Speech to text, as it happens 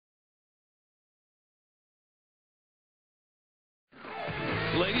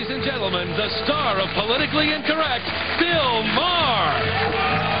Ladies and gentlemen, the star of Politically Incorrect, Bill Maher.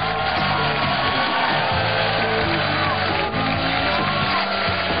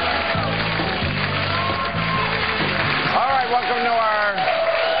 All right, welcome to our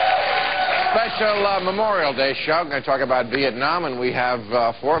special Memorial Day show. I'm going to talk about Vietnam, and we have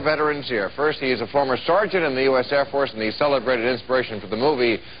four veterans here. First, he is a former sergeant in the U.S. Air Force and the celebrated inspiration for the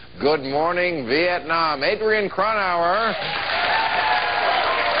movie Good Morning, Vietnam. Adrian Cronauer.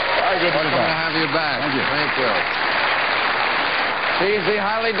 Welcome to have you back. Thank you. Thank you. She's the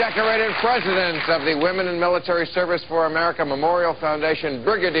highly decorated president of the Women in Military Service for America Memorial Foundation,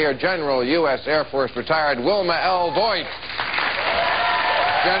 Brigadier General, U.S. Air Force, retired Wilma L. Vaught.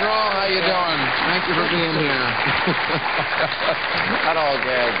 General, how you doing? Thank you for being here. Not all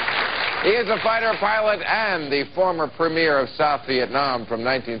good. He is a fighter pilot and the former premier of South Vietnam from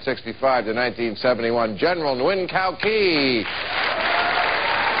 1965 to 1971, General Nguyen.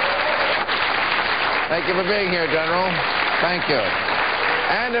 Thank you for being here, General. Thank you.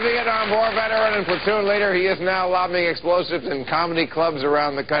 And a Vietnam War veteran and platoon leader, he is now lobbing explosives in comedy clubs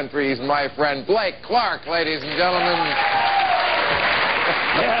around the country. He's my friend Blake Clark, ladies and gentlemen.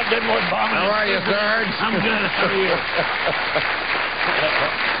 Yeah, I've been more bombing. How are you, Serge? I'm good. How are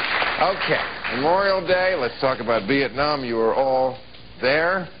you? Okay, Memorial Day, let's talk about Vietnam. You were all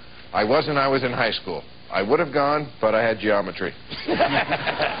there. I wasn't. I was in high school. I would have gone, but I had geometry.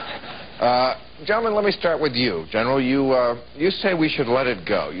 Gentlemen, let me start with you. General, you say we should let it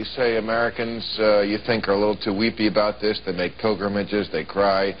go. You say Americans, you think, are a little too weepy about this. They make pilgrimages, they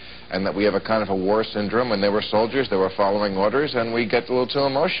cry, and that we have a kind of a war syndrome. When they were soldiers, they were following orders, and we get a little too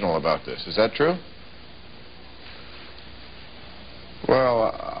emotional about this. Is that true?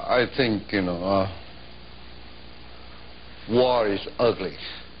 Well, I think, war is ugly.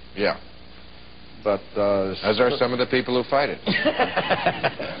 Yeah. But, as are some of the people who fight it.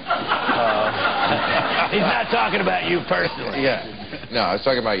 He's not talking about you personally. Yeah. No, I was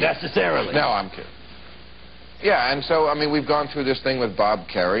talking about you. Necessarily. No, I'm kidding. Yeah, and so, I mean, we've gone through this thing with Bob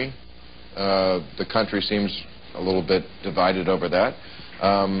Kerrey. The country seems a little bit divided over that.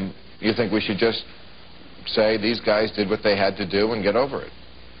 You think we should just say these guys did what they had to do and get over it?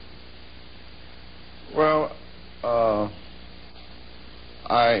 Well,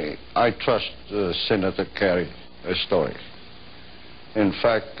 I trust Senator Kerry's story. In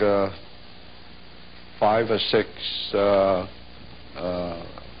fact, 5 or 6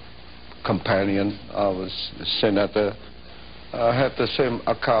 companions of the senator had the same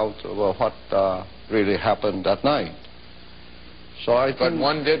account of what really happened that night. So I think, but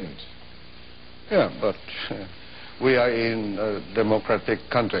one didn't. Yeah, but we are in a democratic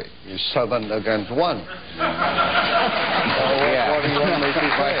country. It's 7 against 1. What do you want me to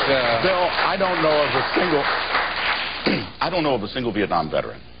say? Bill, I don't know of a single Vietnam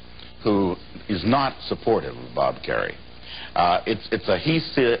veteran who is not supportive of Bob Kerrey. It's a he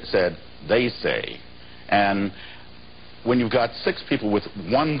said, they say, and when you've got 6 people with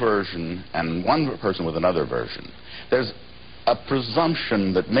one version and one person with another version, there's a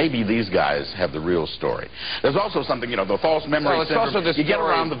presumption that maybe these guys have the real story. There's also something, the false memory syndrome. You get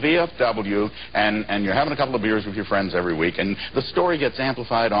around the VFW and you're having a couple of beers with your friends every week, and the story gets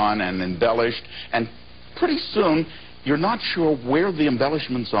amplified on and embellished, and pretty soon you're not sure where the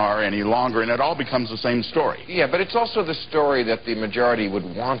embellishments are any longer, and it all becomes the same story. Yeah, but it's also the story that the majority would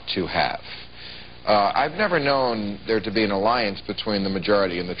want to have. I've never known there to be an alliance between the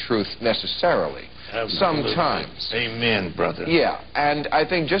majority and the truth necessarily. Absolutely. Sometimes. Amen, brother. Yeah, and I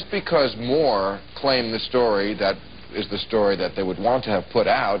think just because more claim the story that is the story that they would want to have put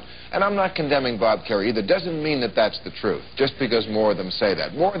out, and I'm not condemning Bob Kerrey either, doesn't mean that that's the truth, just because more of them say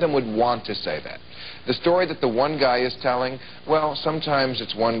that. More of them would want to say that. The story that the one guy is telling, well, sometimes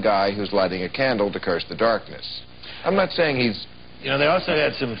it's one guy who's lighting a candle to curse the darkness. I'm not saying he's... they also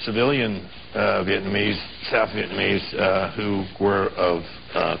had some civilian Vietnamese, South Vietnamese, who were of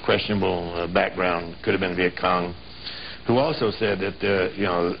questionable background, could have been Viet Cong, who also said that,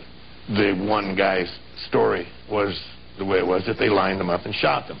 the one guy's story was the way it was, that they lined them up and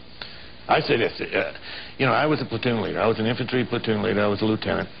shot them. I say this, I was a platoon leader. I was an infantry platoon leader. I was a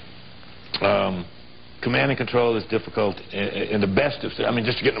lieutenant. Command and control is difficult in the best of...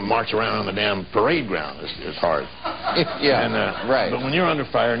 just to get them to march around on the damn parade ground is hard. Yeah, and, right. But when you're under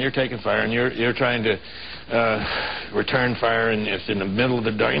fire and you're taking fire and you're trying to return fire, and it's in the middle of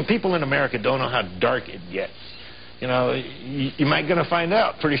the dark, and people in America don't know how dark it gets you know, you might gonna find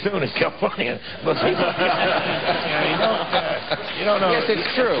out pretty soon in California. But people, you don't know. Yes,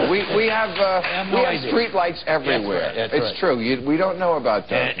 it's true. We have street lights everywhere. That's it's true. We don't know about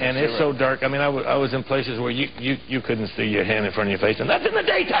that. And it's so dark. I mean, I was in places where you couldn't see your hand in front of your face, and that's in the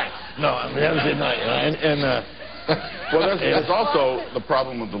daytime. No, I mean, that was at night. Well, there's also the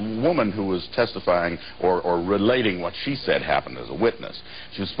problem with the woman who was testifying or relating what she said happened as a witness.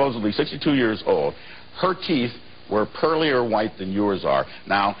 She was supposedly 62 years old. Her teeth were pearlier white than yours are.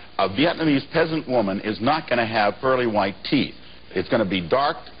 Now, a Vietnamese peasant woman is not going to have pearly white teeth. It's going to be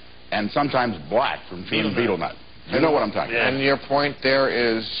dark and sometimes black from being beetle nut. You know what I'm talking about. And your point there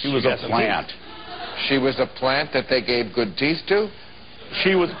is... She was a plant. She was a plant that they gave good teeth to?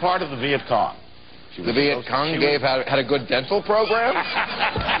 She was part of the Viet Cong. The Viet Cong had a good dental program?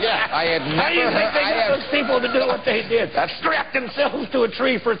 Yeah, I had never How do you think they got those people to do what they did? Strapped themselves to a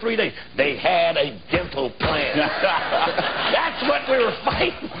tree for 3 days. They had a dental plan. That's what we were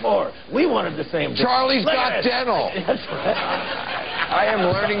fighting for. We wanted the same thing. Charlie's got dental. That's right. I am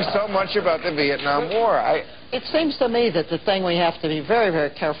learning so much about the Vietnam War. It seems to me that the thing we have to be very, very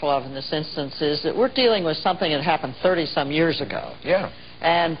careful of in this instance is that we're dealing with something that happened 30-some years ago. Yeah.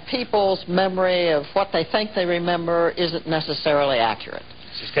 And people's memory of what they think they remember isn't necessarily accurate.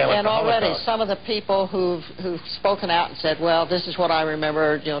 And already some of the people who've spoken out and said, well, this is what I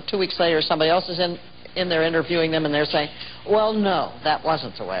remember, 2 weeks later somebody else is in there interviewing them and they're saying, well, no, that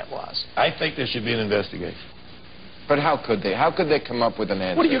wasn't the way it was. I think there should be an investigation. But how could they? How could they come up with an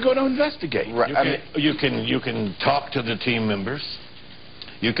answer? What are you going to investigate? Right. You can talk to the team members.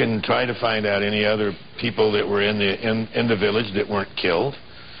 You can try to find out any other people that were in the village that weren't killed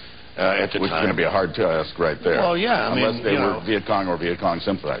at the time. Which is going to be a hard task right there. Well, yeah, I mean, unless they were Viet Cong or Viet Cong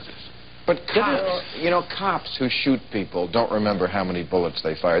sympathizers. But cops, cops who shoot people don't remember how many bullets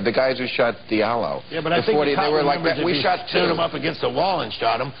they fired. The guys who shot Diallo, yeah, but I think they were like that. We shot two. Him up against a wall and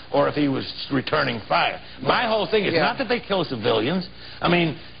shot him, or if he was returning fire. My whole thing is not that they kill civilians. I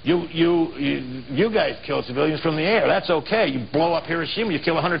mean, you guys kill civilians from the air. That's okay. You blow up Hiroshima, you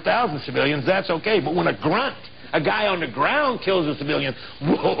kill 100,000 civilians. That's okay. But when a guy on the ground kills a civilian,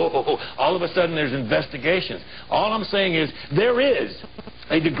 whoa, all of a sudden there's investigations. All I'm saying is there is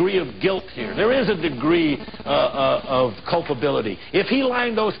a degree of guilt here. There is a degree of culpability. If he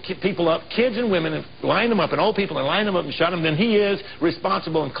lined those people up, kids and women, and lined them up, and old people, and lined them up and shot them, then he is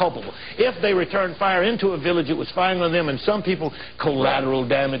responsible and culpable. If they returned fire into a village, it was firing on them, and some people, collateral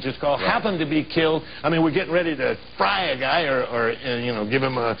damage is called, happened to be killed. I mean, we're getting ready to fry a guy or give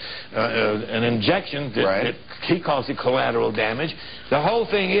him an injection that he calls it collateral damage. The whole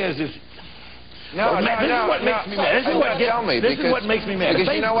thing is This is what makes me mad.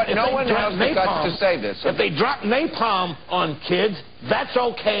 Because you know what? No one has the guts to say this. If they drop napalm on kids, that's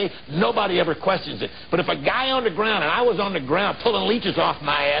okay. Nobody ever questions it. But if a guy on the ground, and I was on the ground pulling leeches off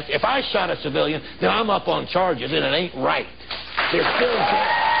my ass, if I shot a civilian, then I'm up on charges, and it ain't right. They're still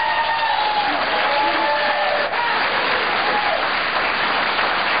dead.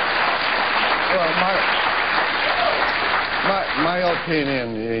 My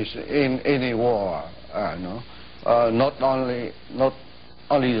opinion is in any war, not only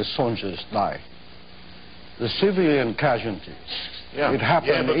the soldiers die, the civilian casualties. Yeah. It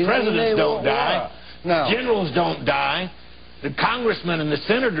happens. Yeah, but presidents don't die. No. Generals don't die. The congressmen and the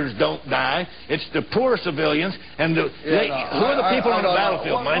senators don't die. It's the poor civilians and who are the people on the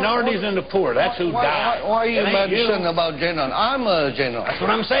battlefield? Minorities and the poor. That's who die. Why you mention about general? I'm a general. That's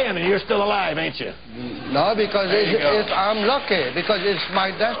what I'm saying, and you're still alive, ain't you? No, because I'm lucky, because it's my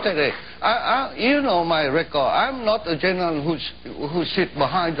destiny. You know my record. I'm not a general who sit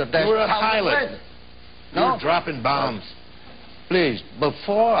behind the desk. You were a pilot. No? You were dropping bombs. Please,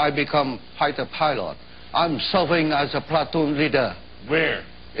 before I become fighter pilot, I'm serving as a platoon leader. Where?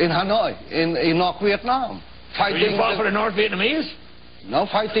 In Hanoi, in North Vietnam. Fighting. Were you fought for the North Vietnamese? No,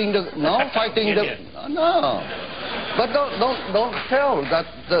 fighting the. No. But don't tell that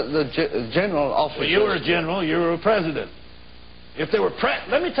the general officer. Well, you were a general. You were a president. If there were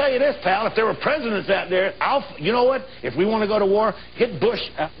let me tell you this, pal. If there were presidents out there, you know what? If we want to go to war, get Bush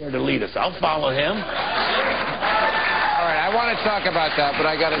out there to lead us. I'll follow him. All right, I want to talk about that, but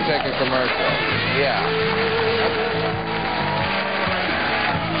I got to take a commercial. Yeah.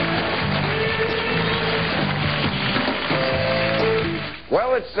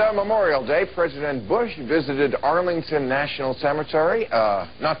 Well, it's Memorial Day. President Bush visited Arlington National Cemetery.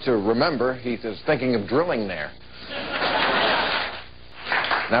 Not to remember, he was thinking of drilling there.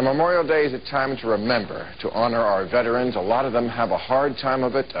 Now, Memorial Day is a time to remember, to honor our veterans. A lot of them have a hard time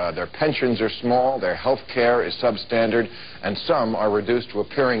of it. Their pensions are small, their health care is substandard, and some are reduced to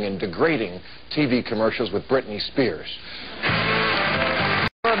appearing in degrading TV commercials with Britney Spears.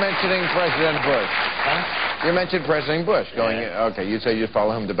 You were mentioning President Bush. Huh? You mentioned President Bush going in. Okay, you say you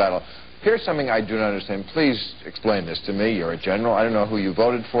follow him to battle. Here's something I do not understand. Please explain this to me. You're a general. I don't know who you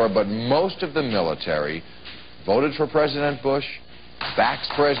voted for, but most of the military voted for President Bush, backs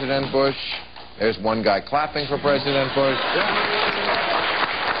President Bush. There's one guy clapping for President Bush.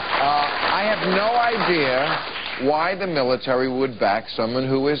 I have no idea why the military would back someone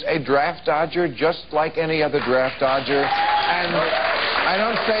who is a draft dodger just like any other draft dodger. And I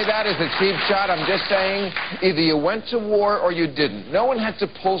don't say that as a cheap shot. I'm just saying either you went to war or you didn't. No one had to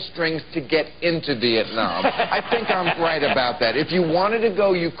pull strings to get into Vietnam. I think I'm right about that. If you wanted to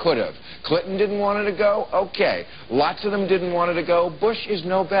go, you could have. Clinton didn't want to go? Okay. Lots of them didn't want to go. Bush is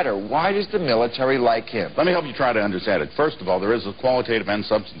no better. Why does the military like him? Let me help you try to understand it. First of all, there is a qualitative and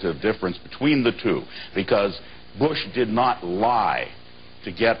substantive difference between the two, because Bush did not lie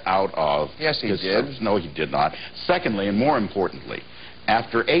to get out of his service. No, he did not. Secondly, and more importantly,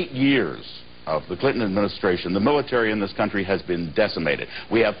 after 8 years of the Clinton administration, the military in this country has been decimated.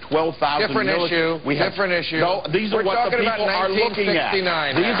 We have 12,000 Different issue. No, these are what the people are looking at.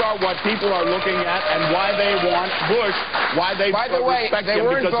 These are what people are looking at and why they want Bush, why they respect him,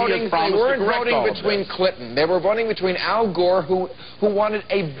 because he has promised to correct all of this. They weren't voting between Clinton. They were voting between Al Gore, who wanted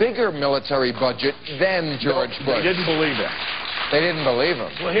a bigger military budget than George Bush. They didn't believe him. They didn't believe him.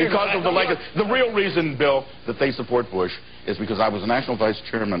 Well, because of the legacy. The real reason, Bill, that they support Bush is because I was the national vice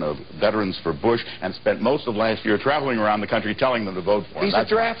chairman of Veterans for Bush and spent most of last year traveling around the country telling them to vote for him. He's a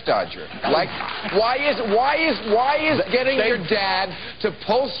draft dodger. Like, why is getting your dad to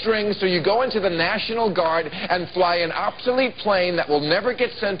pull strings so you go into the National Guard and fly an obsolete plane that will never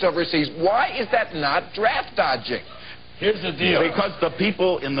get sent overseas? Why is that not draft dodging? Here's the deal. Because the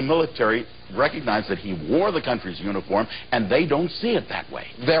people in the military recognize that he wore the country's uniform, and they don't see it that way.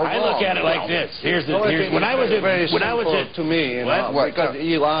 I look at it like this. When I was to me, you know, because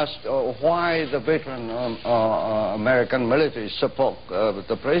you asked why the veteran American military support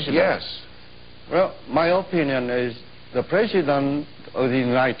the president. Yes. Well, my opinion is the president of the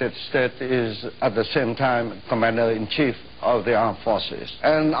United States is at the same time commander-in-chief of the armed forces,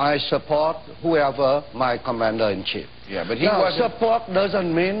 and I support whoever my commander-in-chief. Yeah, but he wasn't. Support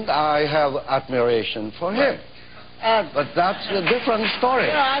doesn't mean I have admiration for him. But that's a different story.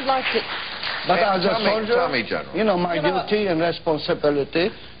 You know, I'd like to. But as a soldier, you know, my duty and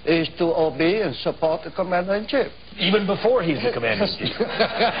responsibility is to obey and support the commander-in-chief. Even before he's the commander-in-chief.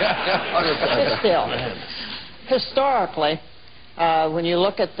 Still, historically, when you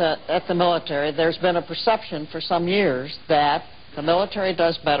look at the military, there's been a perception for some years that the military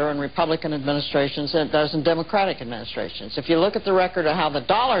does better in Republican administrations than it does in Democratic administrations. If you look at the record of how the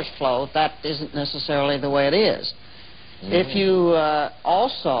dollars flow, that isn't necessarily the way it is. If you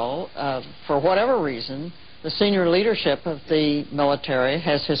also, for whatever reason, the senior leadership of the military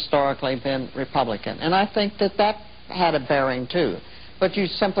has historically been Republican. And I think that that had a bearing, too. But you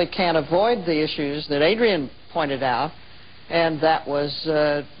simply can't avoid the issues that Adrian pointed out, and that was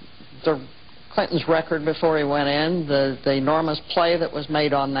Clinton's record before he went in, the enormous play that was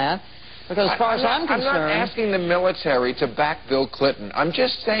made on that. Because as far as I'm concerned... I'm not asking the military to back Bill Clinton. I'm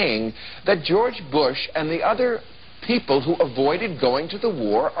just saying that George Bush and the other people who avoided going to the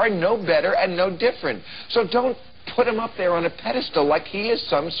war are no better and no different. So don't put him up there on a pedestal like he is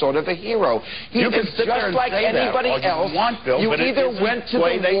some sort of a hero. He is just like anybody else. You either went to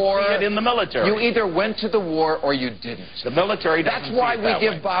the war. In the military. You either went to the war or you didn't. The military. That's why we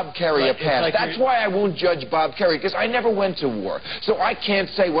give Bob Kerry a pass. That's why I won't judge Bob Kerry, because I never went to war, so I can't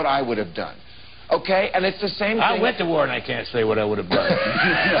say what I would have done. Okay, and it's the same thing. I went to war and I can't say what I would have done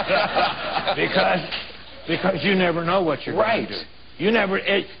because you never know what you're going to do. You never.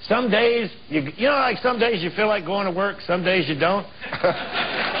 Some days you know, like some days you feel like going to work. Some days you don't.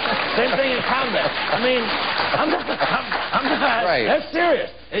 Same thing in combat. I mean, I'm not. Right. That's serious.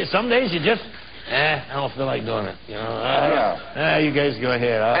 Some days you just. I don't feel like doing it. You know. You guys go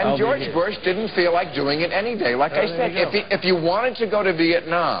ahead. And George Bush didn't feel like doing it any day. Like I said, if you wanted to go to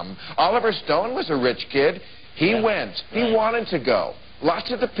Vietnam, Oliver Stone was a rich kid. He went. He wanted to go.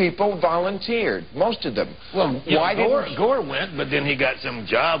 Lots of the people volunteered, most of them. Well, Gore went, but then he got some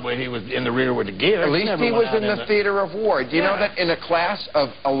job where he was in the rear with the gear. At least he was in the theater of war. Do you know that in a class of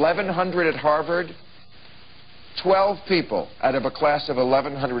 1,100 at Harvard, 12 people out of a class of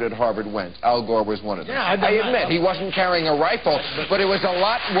 1,100 at Harvard went. Al Gore was one of them. Yeah, I admit, he wasn't carrying a rifle, but it was a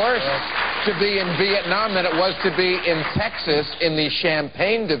lot worse. to be in Vietnam than it was to be in Texas in the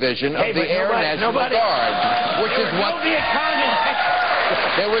Champagne Division of the Air National Guard, which is what... No Viet Cong in Texas.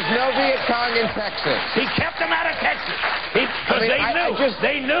 There was no Viet Cong in Texas. He kept them out of Texas. Because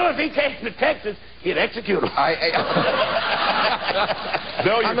they knew if he came to Texas, he'd execute them.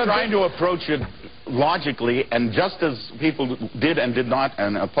 Bill, you're trying to approach it logically, and just as people did and did not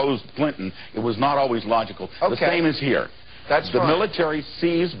and opposed Clinton, it was not always logical. Okay. The same is here. That's the fine. military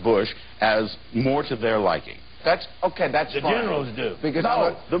sees Bush as more to their liking. That's okay. That's the fine. generals do. Because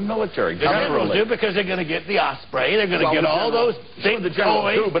the military. The generals do because they're going to get the Osprey. They're going to get all those big the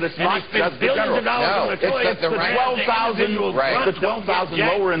generals toys. Do, but it's not just the billions of generals. dollars on the toys. The 12,000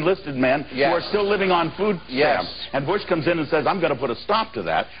 lower enlisted men who are still living on food stamps. And Bush comes in and says, I'm going to put a stop to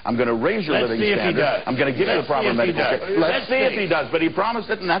that. I'm going to raise your living standards. I'm going to give you the proper medical care. Let's see if he does. But he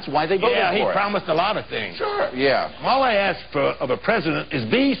promised it, and that's why they voted for it. Yeah, he promised a lot of things. Sure. Yeah. All I ask of a president is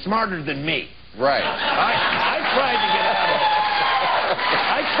be smarter than me. Right. I tried to get out of it.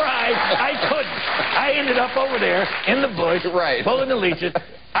 I tried. I couldn't. I ended up over there in the bush, pulling the leeches.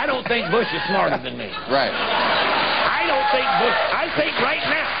 I don't think Bush is smarter than me. Right. I don't think Bush. I think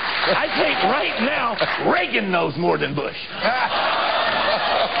right now, Reagan knows more than Bush. Okay,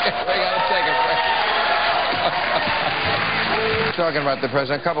 we got to take a break. Talking about the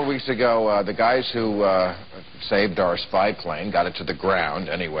president, a couple of weeks ago, the guys who saved our spy plane, got it to the ground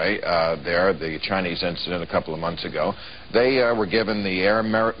anyway, the Chinese incident a couple of months ago, they were given the Air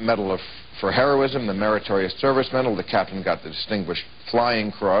Medal for Heroism, the Meritorious Service Medal. The captain got the Distinguished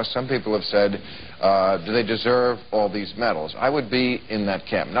Flying Cross. Some people have said, do they deserve all these medals? I would be in that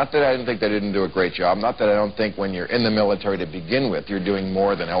camp. Not that I didn't think they didn't do a great job, not that I don't think when you're in the military to begin with, you're doing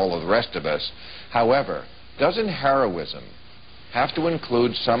more than all of the rest of us. However, doesn't heroism have to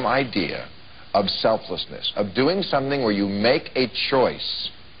include some idea of selflessness, of doing something where you make a choice?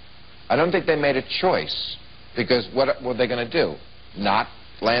 I don't think they made a choice, because what were they going to do? Not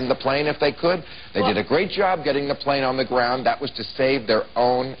land the plane if they could? They did a great job getting the plane on the ground. That was to save their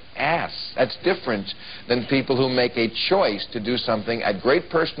own ass. That's different than people who make a choice to do something at great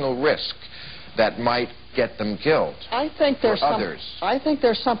personal risk that might get them killed. I think there's I think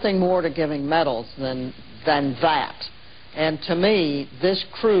there's something more to giving medals than that. And to me, this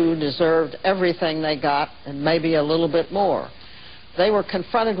crew deserved everything they got and maybe a little bit more. They were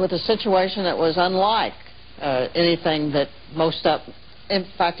confronted with a situation that was unlike anything that in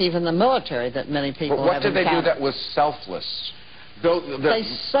fact, even the military that many people have encountered. What did they do that was selfless? They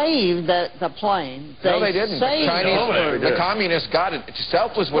saved the plane. No, they didn't. The communists got it.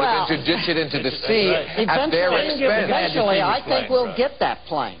 Selfless would have been to ditch it into the sea at their expense. Eventually, I think we'll get that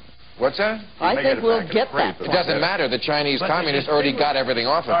plane. What's that? I think we'll get that. It doesn't matter. The Chinese communists already got everything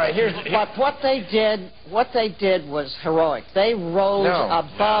off of it. But what they did was heroic. They rose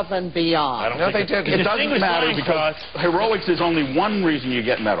above and beyond. No, they did. It doesn't matter because heroics is only one reason you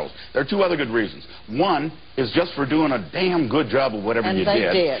get medals. There are two other good reasons. One is just for doing a damn good job of whatever you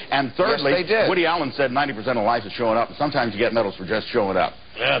did. And thirdly, Woody Allen said 90% of life is showing up, and sometimes you get medals for just showing up.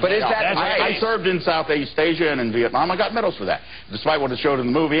 Yeah, but is that I served in Southeast Asia and in Vietnam. I got medals for that. Despite what it showed in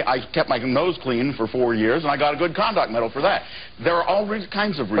the movie, I kept my nose clean for 4 years, and I got a good conduct medal for that. There are all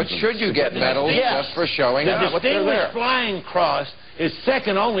kinds of reasons. But should you get medals just for showing up? The Distinguished Flying Cross is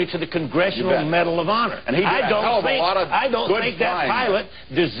second only to the Congressional Medal of Honor. And I don't think that pilot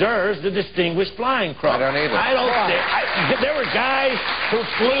deserves the Distinguished Flying Cross. I don't either. There were guys who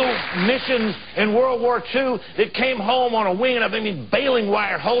flew missions in World War II that came home on a wing and baling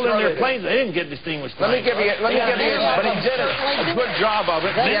wire holding their planes. They didn't get Distinguished Flying Cross. Let me give you but he did a good job of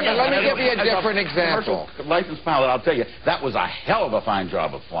it. Yeah, but let me give you a different example. Licensed pilot, I'll tell you, that was a hell of a fine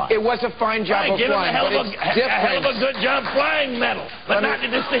job of flying. It was a fine job of flying, but it's different. A hell of a good job flying medal. But not the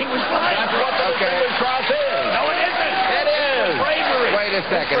Distinguished Flying. That's what the Distinguished Cross is. No, it isn't. It is. Bravery. Wait a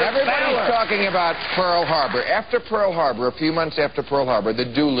second. Everybody's talking about Pearl Harbor. After Pearl Harbor, a few months after Pearl Harbor, the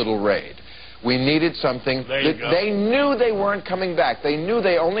Doolittle raid. We needed something. They knew they weren't coming back. They knew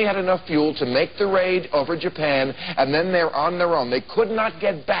they only had enough fuel to make the raid over Japan, and then they're on their own. They could not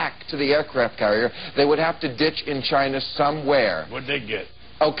get back to the aircraft carrier. They would have to ditch in China somewhere. What'd they get?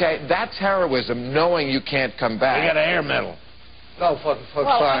 Okay, that's heroism, knowing you can't come back. They got an air medal. No, for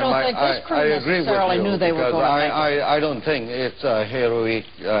I don't think this crew necessarily knew they were going to make it. I don't think it's heroic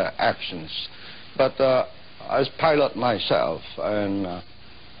actions. But as pilot myself, and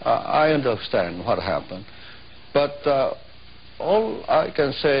I understand what happened. But all I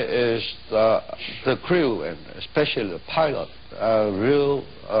can say is the crew, and especially the pilot, real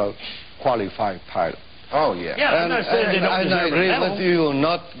qualified pilot. Oh, yeah. Yeah, I'm not saying they don't deserve a medal. I agree with you,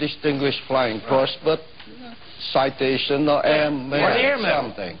 not Distinguished Flying Cross, but citation or air medal. Or the air medal.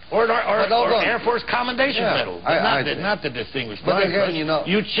 Something. Or Air Force Commendation Medal. Not the Distinguished But Flying again, Cross. you know...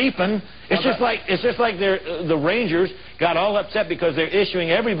 You cheapen. It's just like the Rangers got all upset because they're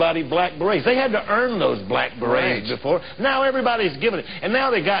issuing everybody black berets. They had to earn those black berets before. Now everybody's giving it. And now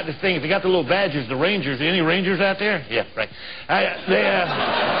they got the things. They got the little badges, the Rangers. Any Rangers out there? Yeah, right.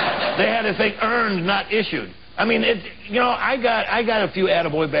 They had a thing earned, not issued. I mean, you know, I got a few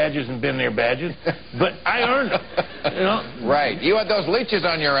attaboy badges and been there badges, but I earned them, you know. Right. You had those leeches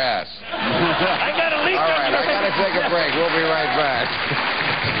on your ass. I got a leech All on right, your I got to take a break. We'll be right back.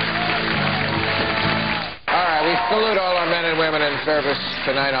 All right, we salute all our men and women in service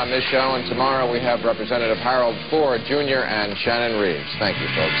tonight on this show, and tomorrow we have Representative Harold Ford Jr. and Shannon Reeves. Thank you,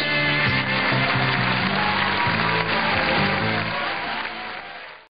 folks.